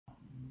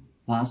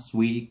Last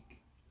week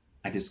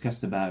I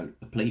discussed about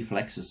playful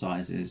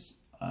exercises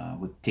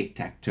with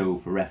tic-tac-toe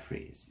for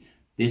referees.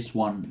 This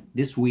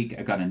week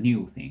I got a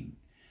new thing.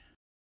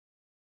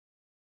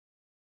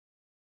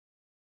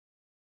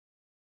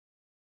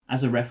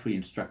 As a referee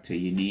instructor,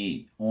 you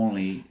need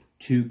only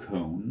 2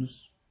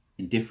 cones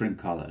in different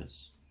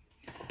colors.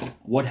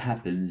 What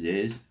happens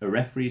is a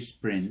referee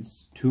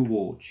sprints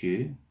towards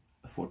you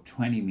for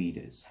 20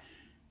 meters,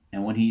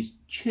 and when he's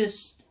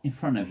just in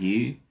front of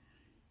you,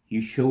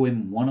 you show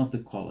him one of the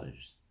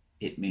colors.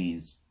 It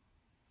means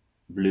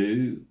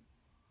blue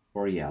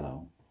or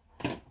yellow.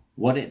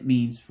 What it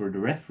means for the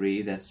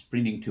referee that's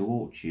sprinting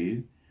towards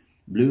you: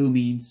 blue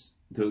means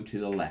go to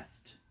the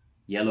left,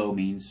 yellow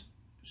means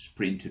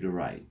sprint to the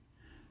right.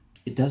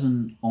 It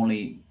doesn't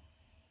only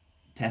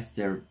test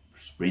their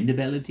sprint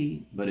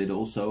ability, but it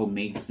also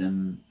makes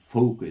them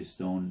focused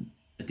on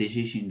a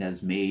decision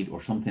that's made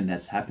or something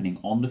that's happening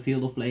on the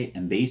field of play,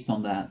 and based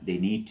on that they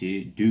need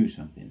to do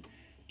something,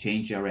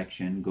 change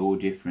direction, go a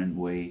different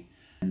way,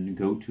 and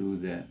go to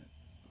the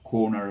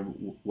corner,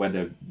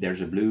 whether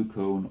there's a blue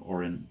cone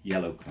or a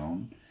yellow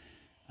cone.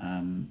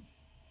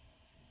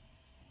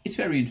 It's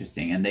very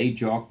interesting, and they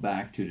jog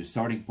back to the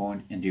starting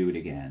point and do it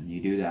again.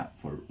 You do that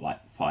for like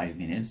 5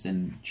 minutes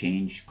and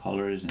change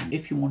colors. And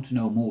if you want to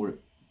know more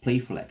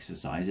playful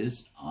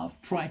exercises, I've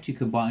tried to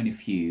combine a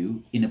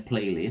few in a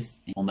playlist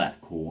on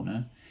that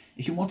corner.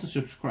 If you want to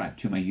subscribe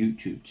to my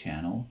YouTube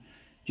channel,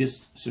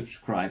 just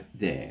subscribe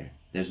there.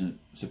 There's a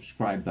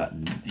subscribe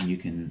button and you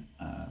can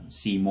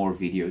see more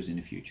videos in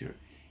the future.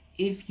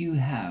 If you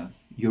have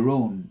your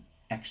own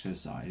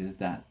exercises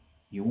that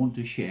you want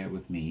to share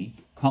with me,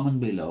 comment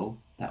below.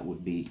 That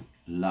would be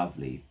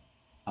lovely.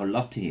 I'd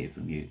love to hear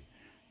from you.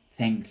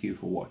 Thank you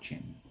for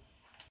watching.